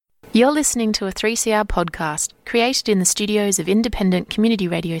You're listening to a 3CR podcast created in the studios of independent community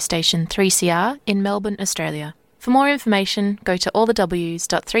radio station 3CR in Melbourne, Australia. For more information, go to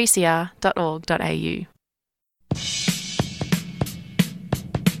allthews.3cr.org.au.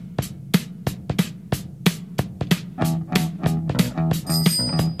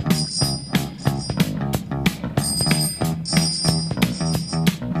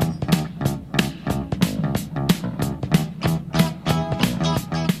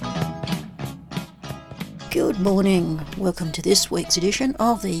 Good morning. Welcome to this week's edition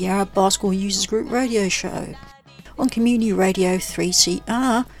of the Yarra Bicycle Users Group radio show on Community Radio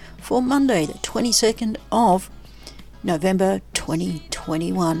 3CR for Monday the 22nd of November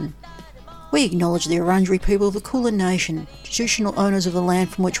 2021. We acknowledge the Wurundjeri people of the Kulin Nation, traditional owners of the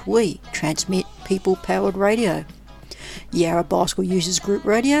land from which we transmit people-powered radio. Yarra Bicycle Users Group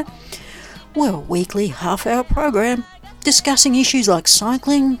radio, we're a weekly half-hour program discussing issues like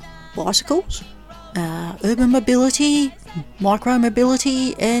cycling, bicycles, urban mobility,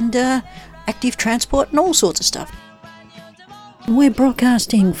 micro-mobility and active transport and all sorts of stuff. We're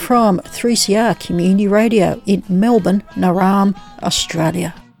broadcasting from 3CR Community Radio in Melbourne, Naarm,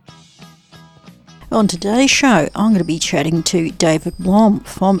 Australia. On today's show, I'm going to be chatting to David Blom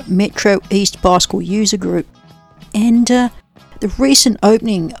from Metro East Bicycle User Group and the recent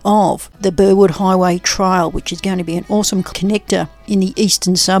opening of the Burwood Highway Trail, which is going to be an awesome connector in the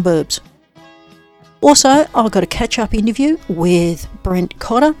eastern suburbs. Also, I've got a catch-up interview with Brent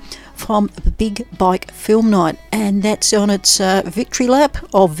Cotter from the Big Bike Film Night, and that's on its victory lap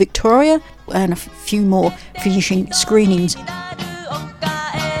of Victoria and a few more finishing screenings.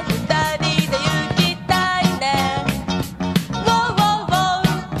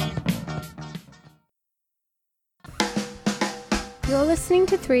 You're listening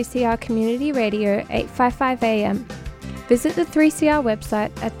to 3CR Community Radio 855 AM. Visit the 3CR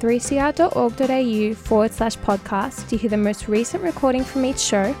website at 3cr.org.au/podcast to hear the most recent recording from each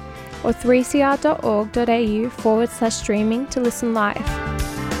show, or 3cr.org.au/streaming to listen live.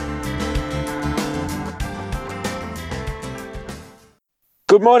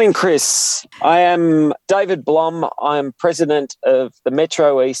 Good morning, Chris. I am David Blom. I am president of the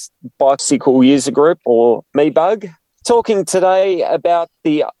Metro East Bicycle User Group, or MEBUG, talking today about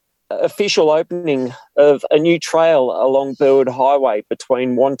the official opening of a new trail along Burwood Highway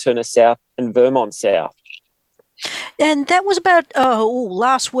between Wantirna South and Vermont South. And that was about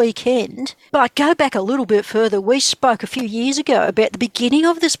last weekend. But go back a little bit further. We spoke a few years ago about the beginning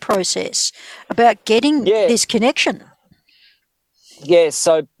of this process, about getting this connection. Yeah,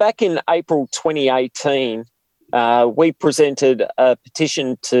 so back in April 2018, we presented a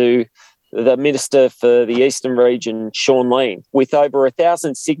petition to the Minister for the Eastern Region, Sean Lean, with over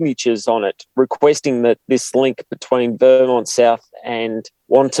 1,000 signatures on it, requesting that this link between Vermont South and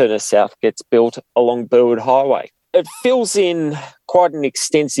Wantirna South gets built along Burwood Highway. It fills in quite an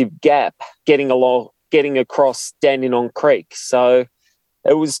extensive gap getting across Dandenong Creek. So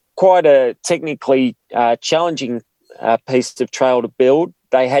it was quite a technically challenging piece of trail to build.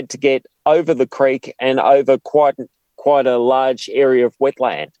 They had to get over the creek and over quite a large area of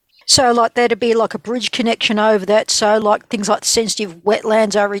wetland. So like that'd be like a bridge connection over that, so like things like sensitive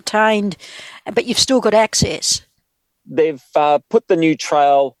wetlands are retained, but you've still got access. They've put the new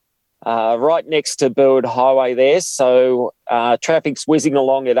trail right next to Burwood Highway there, so traffic's whizzing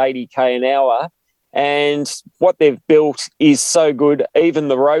along at 80k an hour, and what they've built is so good, even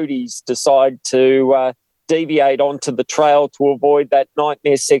the roadies decide to deviate onto the trail to avoid that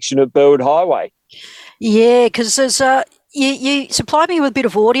nightmare section of Burwood Highway. Yeah, because there's You supplied me with a bit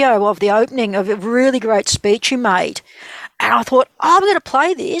of audio of the opening of a really great speech you made. And I thought, I'm going to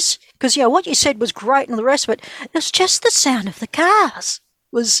play this because, what you said was great and the rest of it. It was just the sound of the cars.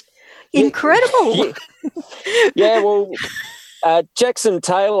 It was incredible. Jackson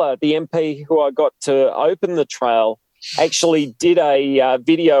Taylor, the MP who I got to open the trail, actually did a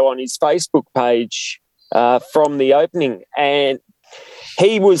video on his Facebook page from the opening, and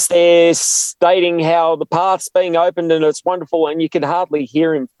he was there stating how the path's being opened and it's wonderful, and you could hardly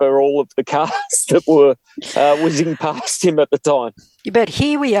hear him for all of the cars that were whizzing past him at the time. But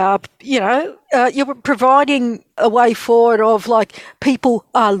here we are, you're providing a way forward of like people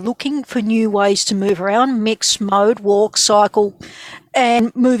are looking for new ways to move around, mixed mode, walk, cycle,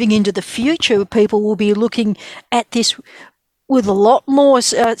 and moving into the future, people will be looking at this with a lot more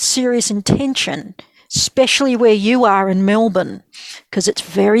serious intention, especially where you are in Melbourne, because it's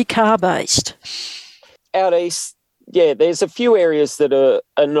very car-based. Out east, there's a few areas that are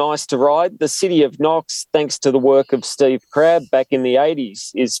nice to ride. The city of Knox, thanks to the work of Steve Crabb back in the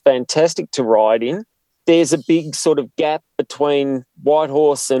 80s, is fantastic to ride in. there's a big sort of gap between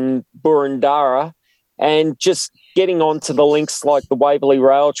Whitehorse and Boroondara, and just getting onto the links like the Waverley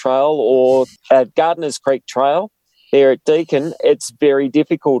Rail Trail or Gardeners Creek Trail there at Deakin, it's very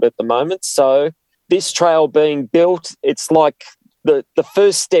difficult at the moment. So this trail being built, it's like the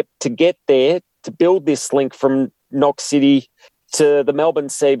first step to get there, to build this link from Knox City to the Melbourne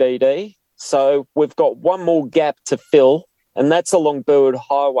CBD. So we've got one more gap to fill, and that's along Burwood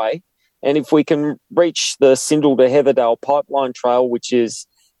Highway. And if we can reach the Sindel to Heatherdale Pipeline Trail, which is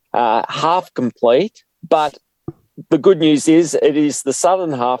half complete, but the good news is it is the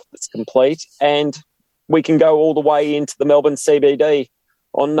southern half that's complete, and we can go all the way into the Melbourne CBD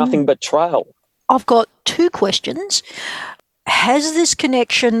on nothing but trail. I've got two questions. Has this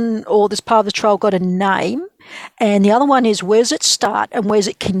connection or this part of the trail got a name? And the other one is, where does it start and where does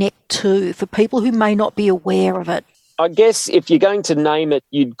it connect to, for people who may not be aware of it? I guess if you're going to name it,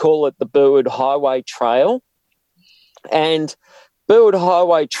 you'd call it the Burwood Highway Trail. And Burwood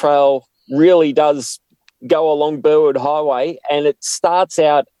Highway Trail really does go along Burwood Highway, and it starts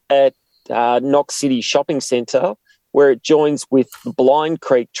out at Knox City Shopping Centre, where it joins with the Blind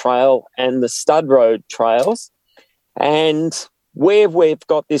Creek Trail and the Stud Road Trails. And where we've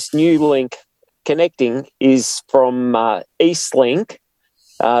got this new link connecting is from Eastlink,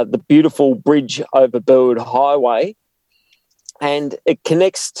 the beautiful bridge over Burwood Highway, and it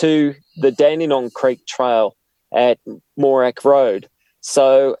connects to the Dandenong Creek Trail at Morak Road.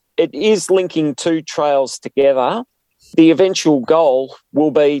 So it is linking two trails together. The eventual goal will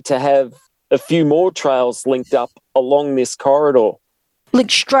be to have a few more trails linked up along this corridor.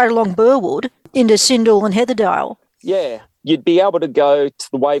 Linked straight along Burwood into Sindel and Heatherdale. Yeah, you'd be able to go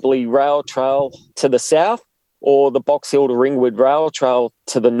to the Waverley Rail Trail to the south, or the Box Hill to Ringwood Rail Trail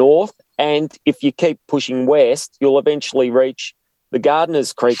to the north. And if you keep pushing west, you'll eventually reach the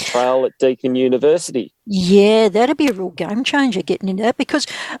Gardeners Creek Trail at Deakin University. Yeah, that'd be a real game changer getting into that, because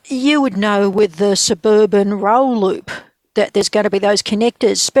you would know with the suburban rail loop that there's going to be those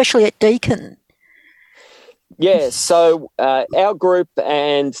connectors, especially at Deakin. Yeah, so our group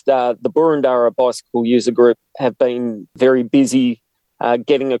and the Boroondara Bicycle User Group have been very busy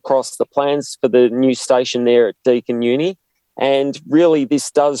getting across the plans for the new station there at Deakin Uni. And really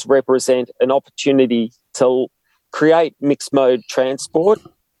this does represent an opportunity to create mixed mode transport,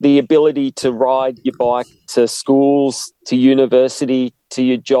 the ability to ride your bike to schools, to university, to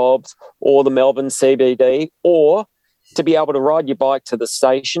your jobs, or the Melbourne CBD, or to be able to ride your bike to the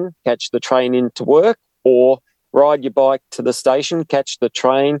station, catch the train into work, or ride your bike to the station, catch the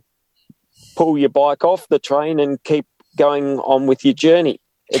train, pull your bike off the train and keep going on with your journey.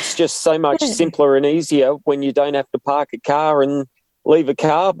 It's just so much simpler and easier when you don't have to park a car and leave a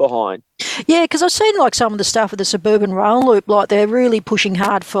car behind. Yeah, because I've seen like some of the stuff with the suburban rail loop, like they're really pushing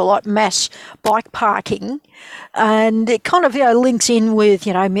hard for like mass bike parking, and it kind of links in with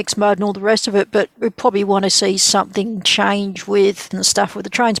mixed mode and all the rest of it. But we probably want to see something change with the stuff with the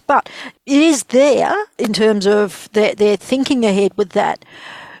trains. But it is there in terms of they're thinking ahead with that.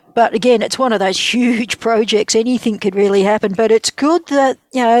 But again, it's one of those huge projects. Anything could really happen. But it's good that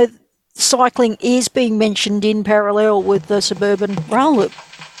cycling is being mentioned in parallel with the suburban rail loop.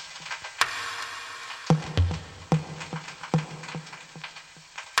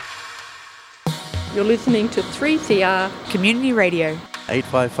 You're listening to 3CR Community Radio,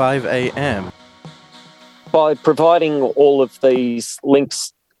 855 AM. By providing all of these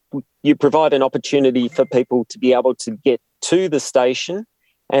links, you provide an opportunity for people to be able to get to the station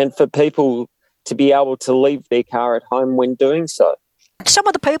and for people to be able to leave their car at home when doing so. Some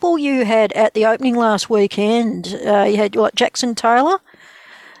of the people you had at the opening last weekend, you had Jackson Taylor?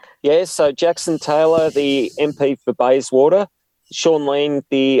 Yeah, so Jackson Taylor, the MP for Bayswater, Sean Lean,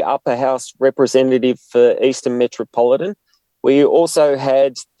 the Upper House representative for Eastern Metropolitan. We also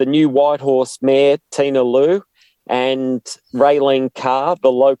had the new Whitehorse Mayor, Tina Liu, and Raylene Carr,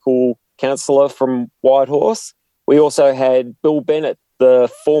 the local councillor from Whitehorse. We also had Bill Bennett, the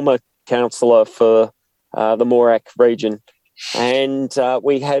former councillor for the Morak region. And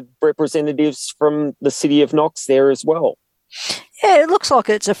we had representatives from the City of Knox there as well. Yeah, it looks like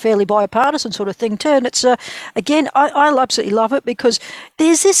it's a fairly bipartisan sort of thing too. And it's, again, I absolutely love it because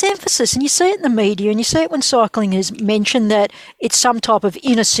there's this emphasis, and you see it in the media and you see it when cycling is mentioned, that it's some type of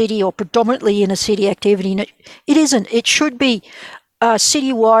inner city or predominantly inner city activity. And it isn't. It should be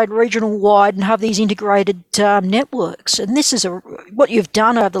citywide, regional-wide, and have these integrated networks. And this is what you've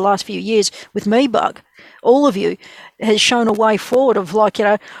done over the last few years with MeBug. All of you has shown a way forward of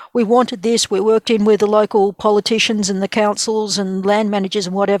we wanted this, we worked in with the local politicians and the councils and land managers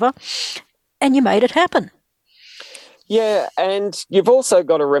and whatever, and you made it happen. Yeah, and you've also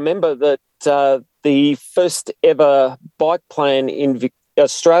got to remember that the first ever bike plan in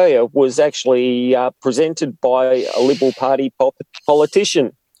Australia was actually presented by a Liberal Party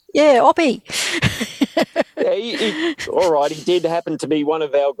politician. Yeah, Oppie. All right, he did happen to be one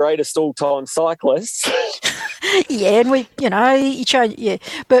of our greatest all-time cyclists. Yeah, and he changed, yeah.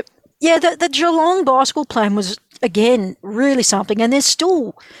 But, yeah, the Geelong bicycle plan was, again, really something, and there's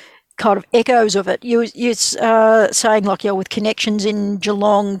still kind of echoes of it. You're saying, like, with connections in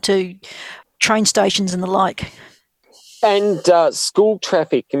Geelong to train stations and the like. And school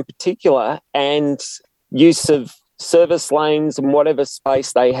traffic in particular, and use of service lanes and whatever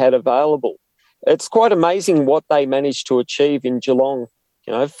space they had available. It's quite amazing what they managed to achieve in Geelong,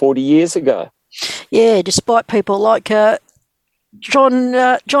 40 years ago. Yeah, despite people like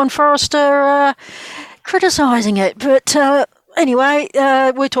John Forrester criticising it. But anyway,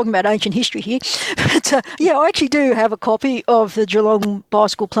 we're talking about ancient history here. But I actually do have a copy of the Geelong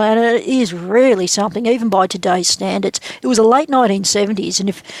Bicycle Plan, and it is really something, even by today's standards. It was the late 1970s, and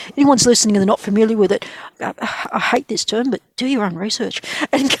if anyone's listening and they're not familiar with it, I hate this term, but do your own research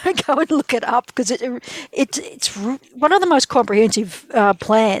and go and look it up, because it's one of the most comprehensive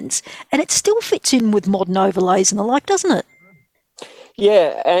plans, and it still fits in with modern overlays and the like, doesn't it?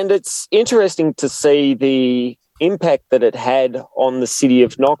 Yeah, and it's interesting to see the impact that it had on the City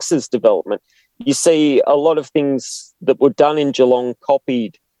of Knox's development. You see a lot of things that were done in Geelong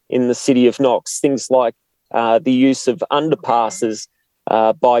copied in the City of Knox, things like the use of underpasses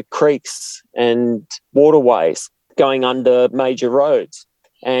by creeks and waterways going under major roads,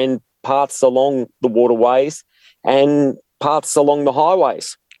 and paths along the waterways and paths along the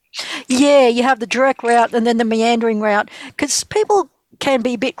highways. Yeah, you have the direct route and then the meandering route, because people can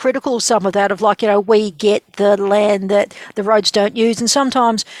be a bit critical of some of that, of like, we get the land that the roads don't use, and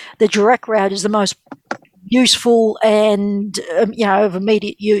sometimes the direct route is the most useful and, of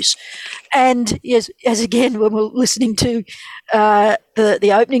immediate use. And as again, when we're listening to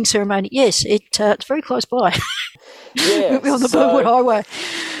the opening ceremony, yes, it's very close by. Yeah, on the Bluewood Highway.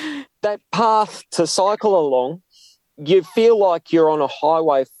 That path to cycle along, you feel like you're on a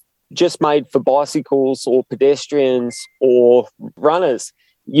highway just made for bicycles or pedestrians or runners.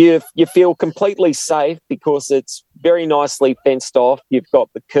 You feel completely safe because it's very nicely fenced off. You've got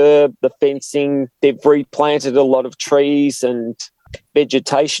the curb, the fencing. They've replanted a lot of trees and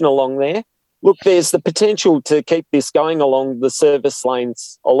vegetation along there. Look, there's the potential to keep this going along the service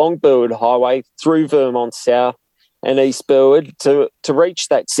lanes along Burwood Highway through Vermont South and East Burwood to reach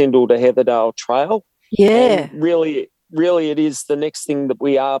that Sindel to Heatherdale Trail. Yeah. And really it is the next thing that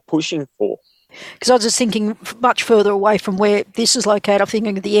we are pushing for. Because I was just thinking much further away from where this is located, I'm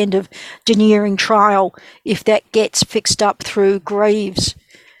thinking at the end of Gineering Trail, if that gets fixed up through Greaves.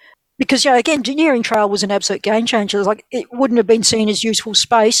 Because, again, Gineering Trail was an absolute game changer. Like, it wouldn't have been seen as useful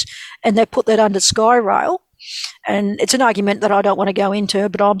space, and they put that under Skyrail. And it's an argument that I don't want to go into,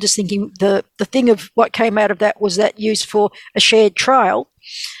 but I'm just thinking the thing of what came out of that was that use for a shared trail.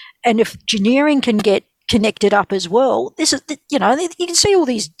 And if Gineering can get connected up as well, this is, you can see all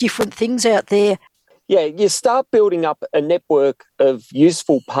these different things out there. Yeah, you start building up a network of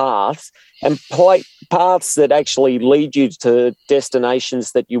useful paths and paths that actually lead you to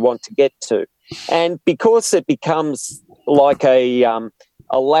destinations that you want to get to. And because it becomes like a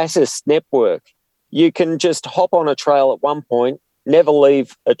lattice network, you can just hop on a trail at one point, never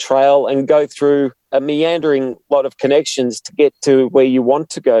leave a trail, and go through a meandering lot of connections to get to where you want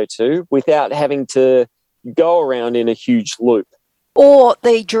to go to without having to go around in a huge loop. Or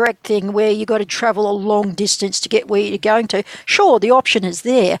the direct thing where you got to travel a long distance to get where you're going to. Sure, the option is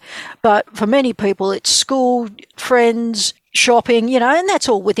there, but for many people it's school, friends, shopping, and that's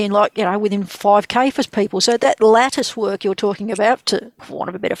all within within 5K for people. So that lattice work you're talking about, to for want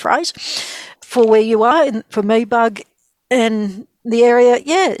of a better phrase, for where you are, and for me, Bug, and the area,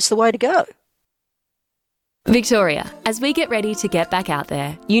 it's the way to go. Victoria, as we get ready to get back out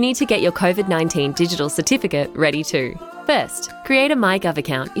there, you need to get your COVID-19 digital certificate ready too. First, create a MyGov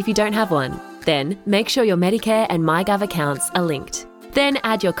account if you don't have one. Then, make sure your Medicare and MyGov accounts are linked. Then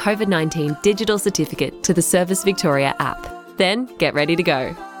add your COVID-19 digital certificate to the Service Victoria app. Then, get ready to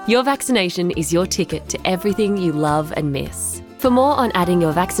go. Your vaccination is your ticket to everything you love and miss. For more on adding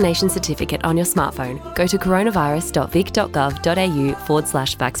your vaccination certificate on your smartphone, go to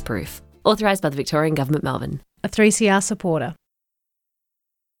coronavirus.vic.gov.au/vaxproof. Authorised by the Victorian Government, Melbourne. A 3CR supporter.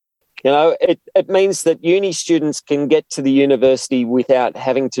 It means that uni students can get to the university without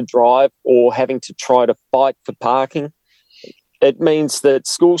having to drive or having to try to fight for parking. It means that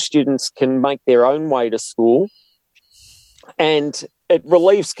school students can make their own way to school, and it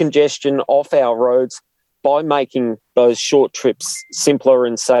relieves congestion off our roads by making those short trips simpler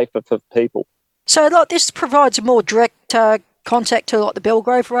and safer for people. So like this provides a more direct contact to like the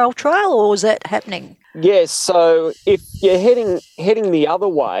Belgrave Rail Trail, or is that happening? Yes, so if you're heading the other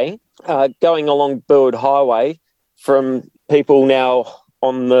way, going along Burwood Highway from people now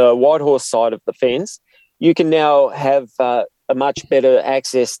on the Whitehorse side of the fence, you can now have a much better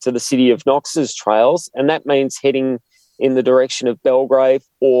access to the City of Knox's trails, and that means heading in the direction of Belgrave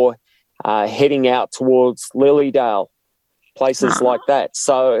or heading out towards Lilydale, places like that.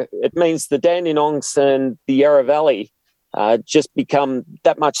 So it means the Dandenongs and the Yarra Valley just become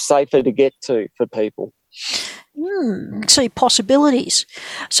that much safer to get to for people. See possibilities.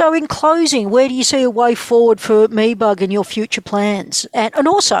 So in closing, where do you see a way forward for MeBug and your future plans? And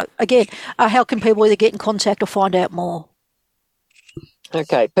also, again, how can people either get in contact or find out more?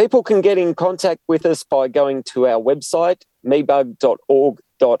 Okay, people can get in contact with us by going to our website, mebug.org.au,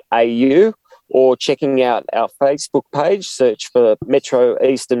 or checking out our Facebook page, search for Metro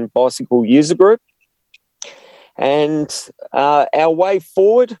Eastern Bicycle User Group. And our way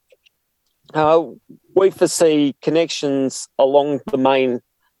forward, we foresee connections along the main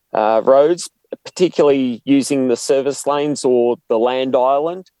roads, particularly using the service lanes or the land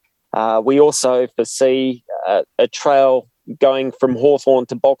island. We also foresee a trail going from Hawthorn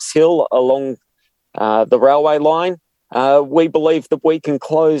to Box Hill along the railway line. We believe that we can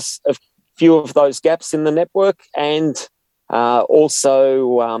close a few of those gaps in the network, and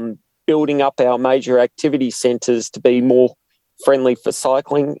also building up our major activity centres to be more friendly for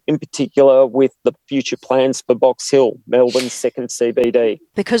cycling, in particular with the future plans for Box Hill, Melbourne's second CBD.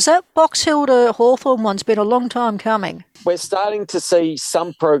 Because that Box Hill to Hawthorn one's been a long time coming. We're starting to see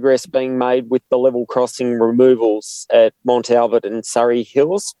some progress being made with the level crossing removals at Mont Albert and Surrey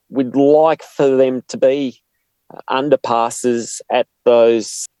Hills. We'd like for them to be underpasses at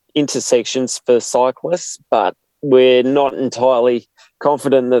those intersections for cyclists, but we're not entirely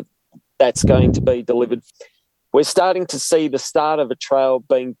confident that that's going to be delivered. We're starting to see the start of a trail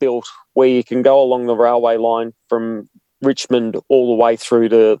being built where you can go along the railway line from Richmond all the way through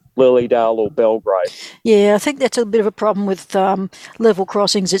to Lilydale or Belgrave. Yeah, I think that's a bit of a problem with level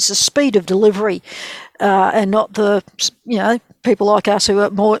crossings. It's the speed of delivery and not the, people like us who are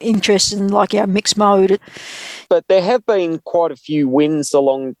more interested in mixed mode. But there have been quite a few wins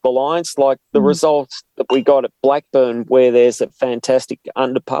along the lines, like the result that we got at Blackburn, where there's a fantastic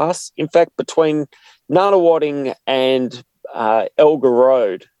underpass. In fact, between Nunawading and Elgar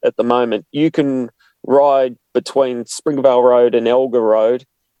Road at the moment, you can ride between Springvale Road and Elgar Road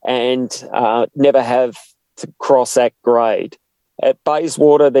and never have to cross at grade. At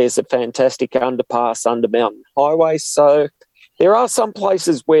Bayswater, there's a fantastic underpass under Mountain Highway. So there are some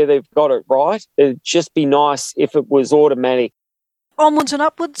places where they've got it right. It'd just be nice if it was automatic. Onwards and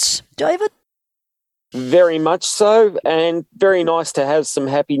upwards, David? Very much so, and very nice to have some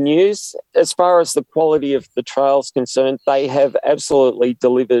happy news. As far as the quality of the trail's concerned, they have absolutely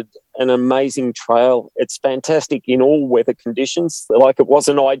delivered an amazing trail. It's fantastic in all weather conditions. Like, it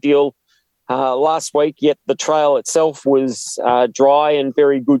wasn't ideal last week, yet the trail itself was dry and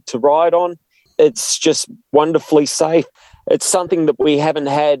very good to ride on. It's just wonderfully safe. It's something that we haven't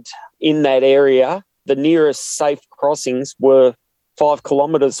had in that area. The nearest safe crossings were 5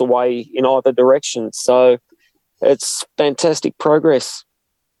 kilometres away in either direction. So it's fantastic progress.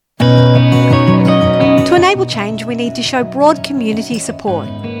 To enable change, we need to show broad community support.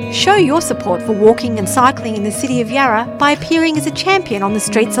 Show your support for walking and cycling in the City of Yarra by appearing as a champion on the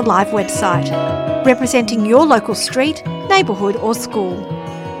Streets Alive website, representing your local street, neighbourhood or school.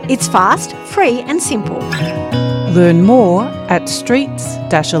 It's fast, free and simple. Learn more at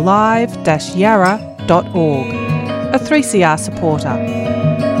streets-alive-yarra.org. A 3CR supporter.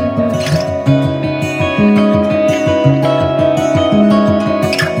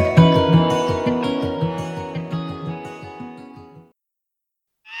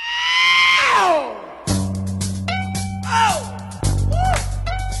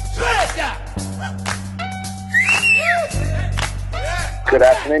 Good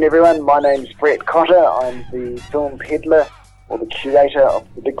afternoon, everyone. My name's Brett Cotter. I'm the film peddler or the curator of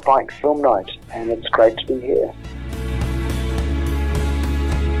the Big Bike Film Night, and it's great to be here.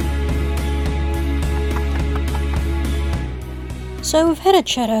 So we've had a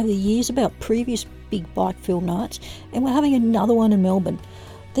chat over the years about previous big bike film nights, and we're having another one in Melbourne.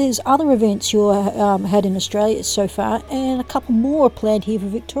 There's other events you had in Australia so far, and a couple more are planned here for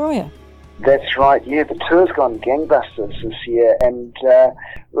Victoria. That's right, yeah, the tour's gone gangbusters this year, and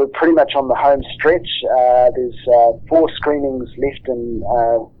we're pretty much on the home stretch. There's 4 screenings left in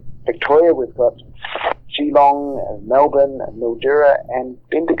Victoria. We've got Geelong, Melbourne, Mildura and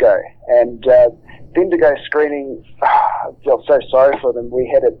Bendigo. And Bendigo screening, I feel so sorry for them. We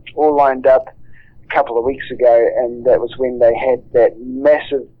had it all lined up couple of weeks ago, and that was when they had that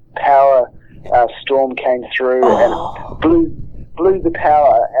massive power storm came through and blew the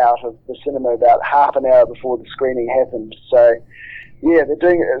power out of the cinema about half an hour before the screening happened. So, yeah, they're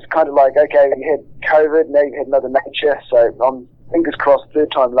doing it. It's kind of like, okay, you had COVID, now you've had Mother Nature, so I'm fingers crossed,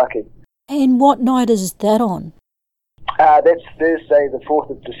 third time lucky. And what night is that on? That's Thursday, the 4th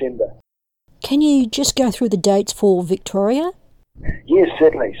of December. Can you just go through the dates for Victoria? Yes,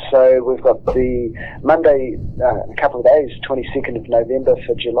 certainly. So we've got the Monday, a couple of days, 22nd of November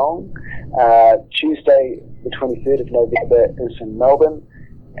for Geelong. Tuesday, the 23rd of November is in Melbourne.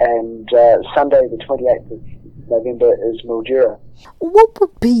 And Sunday, the 28th of November is Mildura. What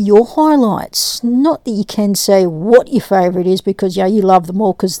would be your highlights? Not that you can say what your favourite is, because you love them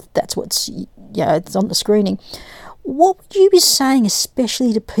all, because that's what's it's on the screening. What would you be saying,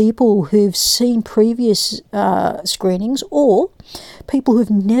 especially to people who've seen previous screenings or people who've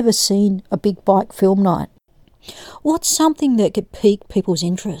never seen a big bike film night? What's something that could pique people's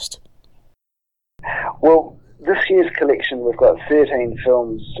interest? Well, this year's collection, we've got 13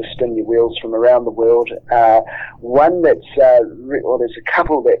 films to spin your wheels from around the world. One that's, there's a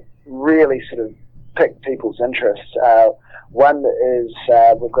couple that really sort of pick people's interest. One is,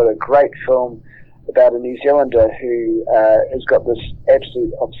 we've got a great film about a New Zealander who has got this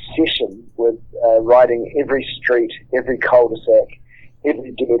absolute obsession with riding every street, every cul-de-sac,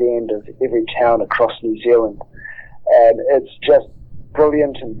 every dead end of every town across New Zealand. And it's just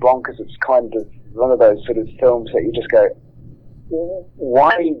brilliant and bonkers. It's kind of one of those sort of films that you just go,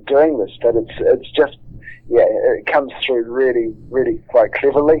 why are you doing this? But it's just, it comes through really, really quite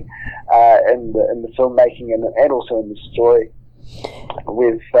cleverly in the filmmaking and also in the story.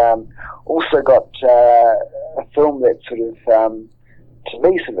 We've also got a film that sort of, to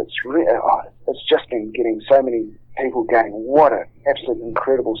me, it's just been getting so many people going, what an absolute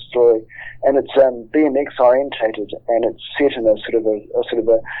incredible story. And it's BMX orientated, and it's set in a sort of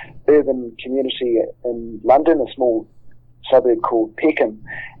a urban community in London, a small suburb called Peckham,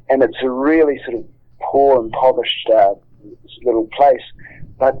 and it's a really sort of poor, impoverished little place.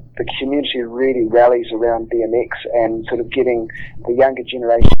 But the community really rallies around BMX and sort of getting the younger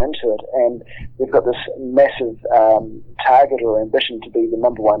generation into it. And they've got this massive target or ambition to be the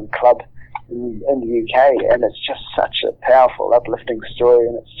number one club in the UK. And it's just such a powerful, uplifting story.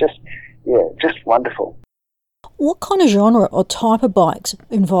 And it's just wonderful. What kind of genre or type of bikes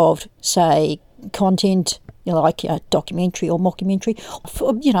involved? Say, content, like documentary or mockumentary?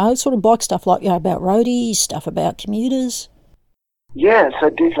 Sort of bike stuff like about roadies, stuff about commuters? Yeah, so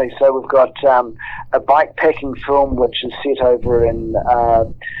definitely. So we've got a bike packing film which is set over in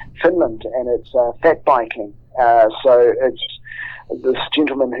Finland, and it's fat biking. So it's this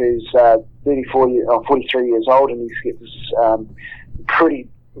gentleman who's 43 years old, and he's got this pretty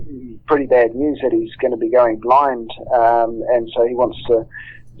bad news that he's going to be going blind, and so he wants to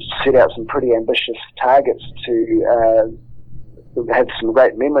set out some pretty ambitious targets to have some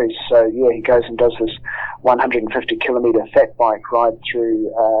great memories. So he goes and does this 150 kilometre fat bike ride through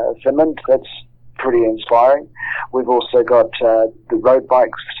Finland. That's pretty inspiring. We've also got the road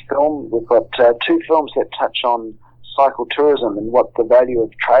bikes film. We've got two films that touch on cycle tourism and what the value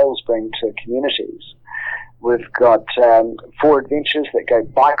of trails bring to communities. We've got 4 adventures that go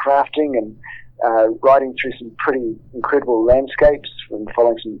bike rafting and riding through some pretty incredible landscapes and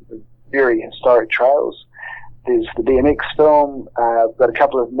following some very historic trails. There's the BMX film. We've got a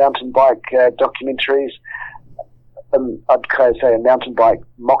couple of mountain bike documentaries. I'd kind of say a mountain bike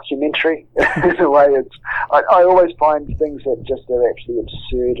mockumentary. In a way, I always find things that just are actually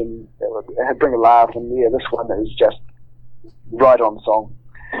absurd and bring a laugh. And this one is just right on song.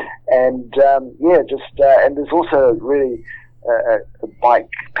 And and there's also really a bike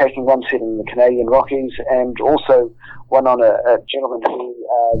packing one set in the Canadian Rockies, and also one on a gentleman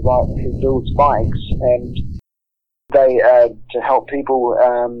who builds bikes, and they to help people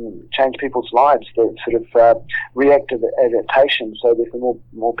change people's lives, the sort of reactive adaptation, so there's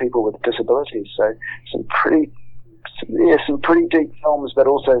more people with disabilities. So some pretty deep films, but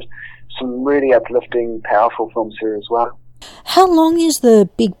also some really uplifting, powerful films here as well. How long is the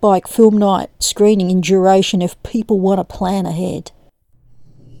Big Bike Film Night screening in duration if people want to plan ahead?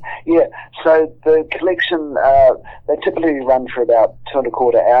 Yeah, so the collection, they typically run for about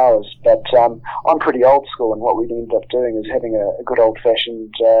 2.25 hours, but I'm pretty old school, and what we end up doing is having a good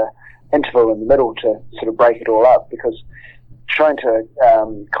old-fashioned interval in the middle to sort of break it all up, because trying to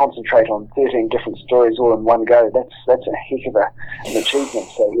concentrate on 13 different stories all in one go, that's a heck of an achievement.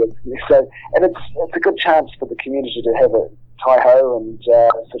 And it's a good chance for the community to have a tie-ho and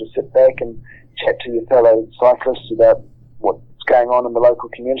sort of sit back and chat to your fellow cyclists about what's going on in the local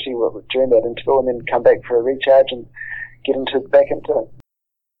community during that interval, and then come back for a recharge and get back into it.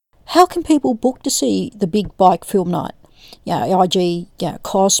 How can people book to see the Big Bike Film Night? IG,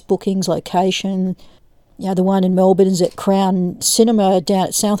 cost, bookings, location. The one in Melbourne is at Crown Cinema down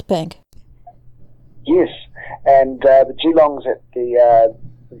at Southbank. Yes, and the Geelong's at the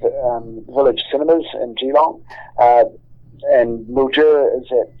Village Cinemas in Geelong, and Mildura is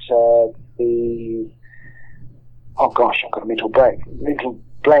at the... Oh gosh, I've got a mental blank.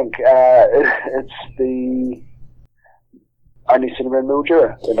 It's the only cinema in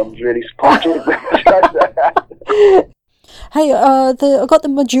Mildura, and I'm really surprised. Hey, I've got the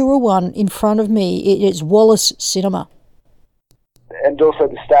Mildura one in front of me. It is Wallace Cinema. And also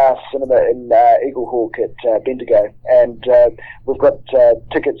the Star Cinema in Eaglehawk at Bendigo. And we've got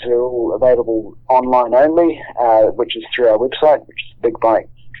tickets that are all available online only, which is through our website, which is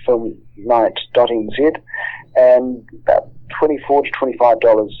bigbikefilmnight.nz, and about $24 to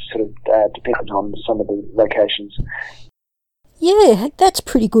 $25, sort of depending on some of the locations. Yeah, that's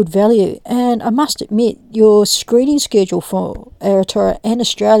pretty good value. And I must admit, your screening schedule for Aotearoa and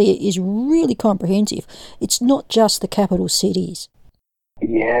Australia is really comprehensive. It's not just the capital cities.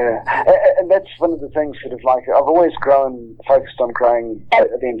 Yeah, and that's one of the things sort of like, I've always focused on growing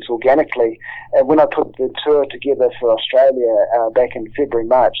events organically, and when I put the tour together for Australia back in February,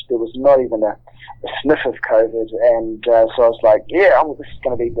 March, there was not even a sniff of COVID, and so I was like, this is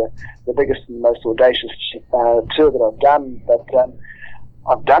going to be the biggest and most audacious tour that I've done, but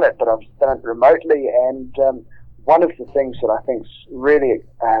I've done it, but I've done it remotely, and one of the things that I think is really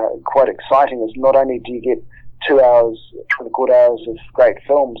quite exciting is not only do you get 2 hours, 24 hours of great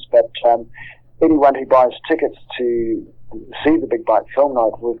films, but anyone who buys tickets to see the Big Bike Film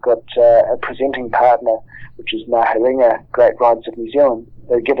Night, we've got a presenting partner, which is Ngā Haringa Great Rides of New Zealand.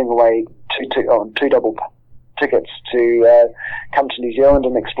 They're giving away two double tickets to come to New Zealand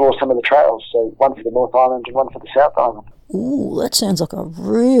and explore some of the trails. So one for the North Island and one for the South Island. Ooh, that sounds like a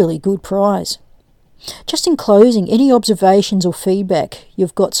really good prize. Just in closing, any observations or feedback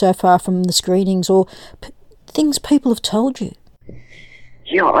you've got so far from the screenings, or things people have told you?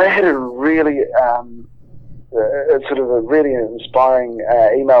 Yeah, I had a really really inspiring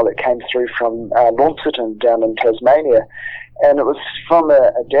email that came through from Launceston down in Tasmania, and it was from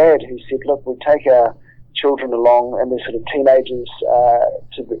a dad who said, look, we take our children along, and they're sort of teenagers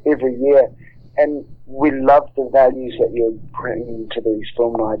every year, and we love the values that you're bringing to these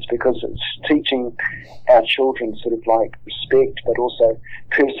film nights, because it's teaching our children sort of like respect, but also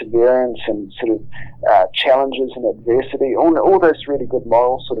perseverance and sort of challenges and adversity, all those really good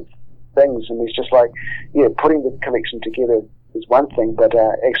moral sort of things. And it's just like, putting the collection together is one thing, but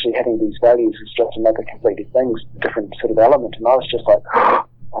actually having these values is just another completely different sort of element. And I was just like, I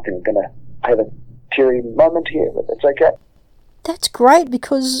think I'm going to have a teary moment here, but that's okay. That's great,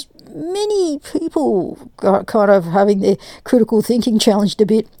 because many people are kind of having their critical thinking challenged a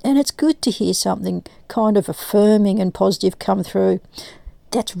bit, and it's good to hear something kind of affirming and positive come through.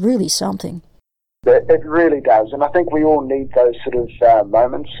 That's really something. It really does, and I think we all need those sort of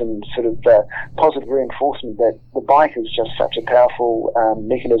moments and sort of positive reinforcement that the bike is just such a powerful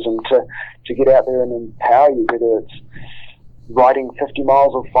mechanism to get out there and empower you, whether it's riding 50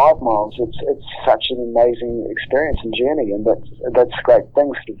 miles or 5 miles. It's such an amazing experience and journey, and that's great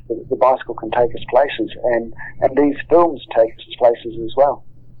things. The bicycle can take us places, and these films take us places as well.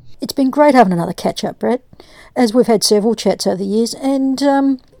 It's been great having another catch-up, Brett, as we've had several chats over the years, and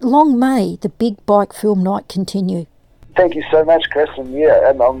long may the Big Bike Film Night continue. Thank you so much, Chris, and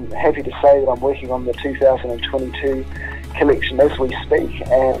and I'm happy to say that I'm working on the 2022 collection as we speak,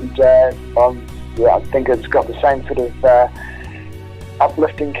 and I think it's got the same sort of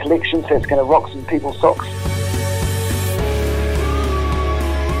uplifting collection, so it's going to rock some people's socks.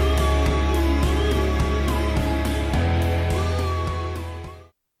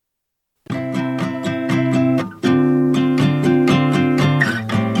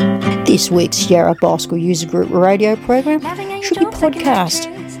 This week's Yarra Bicycle User Group radio program should be podcast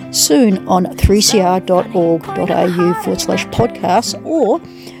soon on 3cr.org.au/podcasts, or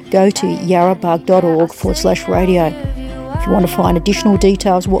go to yarrabug.org/radio if you want to find additional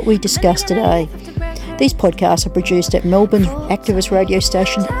details of what we discussed today. These podcasts are produced at Melbourne's activist radio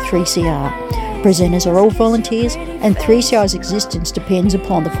station 3CR. Presenters are all volunteers, and 3CR's existence depends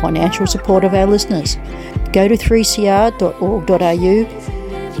upon the financial support of our listeners. Go to 3cr.org.au,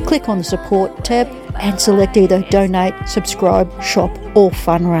 click on the support tab, and select either donate, subscribe, shop, or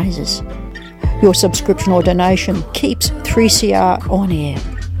fundraisers. Your subscription or donation keeps 3CR on air.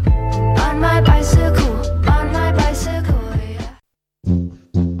 On my bicycle,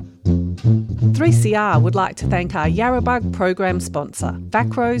 yeah. 3CR would like to thank our Yarrabug program sponsor,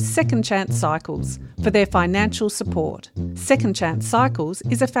 Vacro's Second Chance Cycles, for their financial support. Second Chance Cycles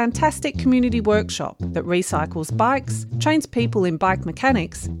is a fantastic community workshop that recycles bikes, trains people in bike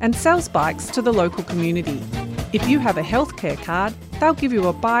mechanics, and sells bikes to the local community. If you have a healthcare card, they'll give you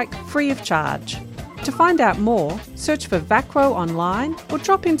a bike free of charge. To find out more, search for Vacro online or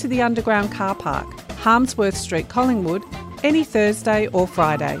drop into the underground car park, Harmsworth Street, Collingwood, any Thursday or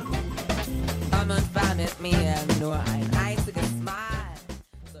Friday.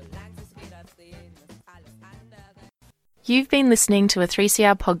 You've been listening to a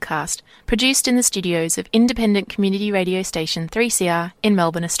 3CR podcast produced in the studios of independent community radio station 3CR in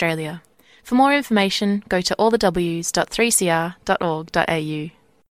Melbourne, Australia. For more information, go to allthews.3cr.org.au.